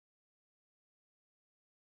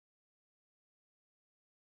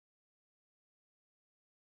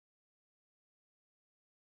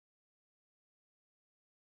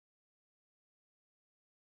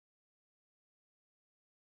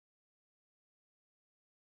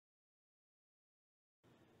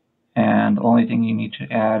And the only thing you need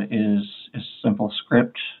to add is a simple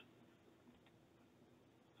script.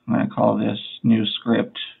 I'm going to call this new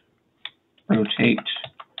script rotate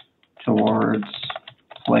towards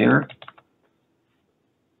player.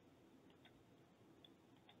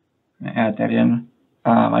 I'm going to add that in.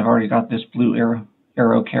 I've already got this blue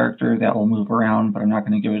arrow character that will move around, but I'm not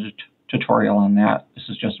going to give it a tutorial on that. This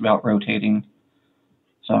is just about rotating.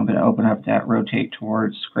 So I'm going to open up that rotate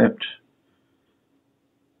towards script.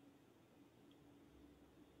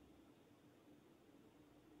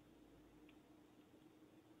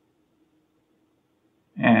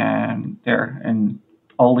 And there, and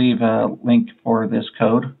I'll leave a link for this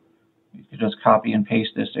code. You can just copy and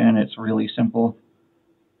paste this in. It's really simple.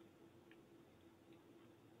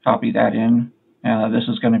 Copy that in. This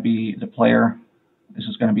is going to be the player. This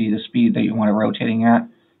is going to be the speed that you want it rotating at.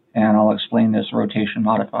 And I'll explain this rotation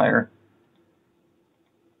modifier.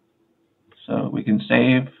 So we can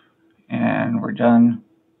save, and we're done.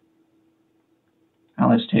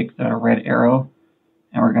 Now let's take the red arrow,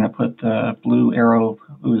 and we're going to put the blue arrow,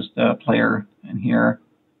 who's the player, in here.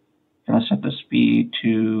 I'm going to set the speed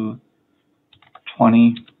to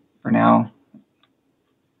 20 for now.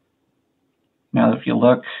 Now if you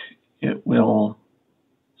look, it will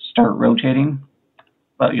start rotating,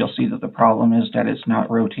 but you'll see that the problem is that it's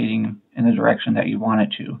not rotating in the direction that you want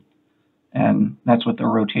it to. And that's what the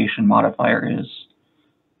rotation modifier is.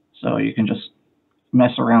 So you can just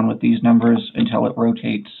mess around with these numbers until it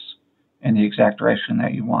rotates in the exact direction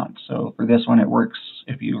that you want. So for this one, it works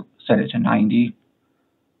if you set it to 90.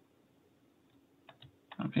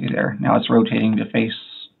 Okay, there. Now it's rotating to face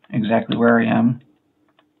exactly where I am.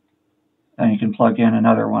 Then you can plug in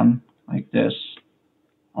another one like this.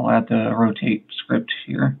 I'll add the rotate script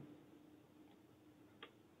here.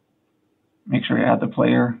 Make sure you add the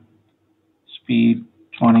player, speed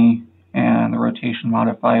 20, and the rotation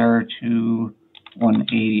modifier to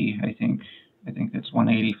 180, I think. I think it's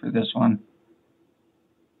 180 for this one.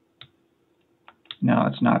 No,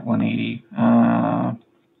 it's not 180.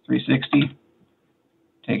 360.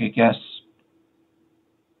 Take a guess.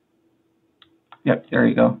 Yep, there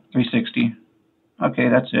you go. 360. Okay,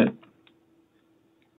 that's it.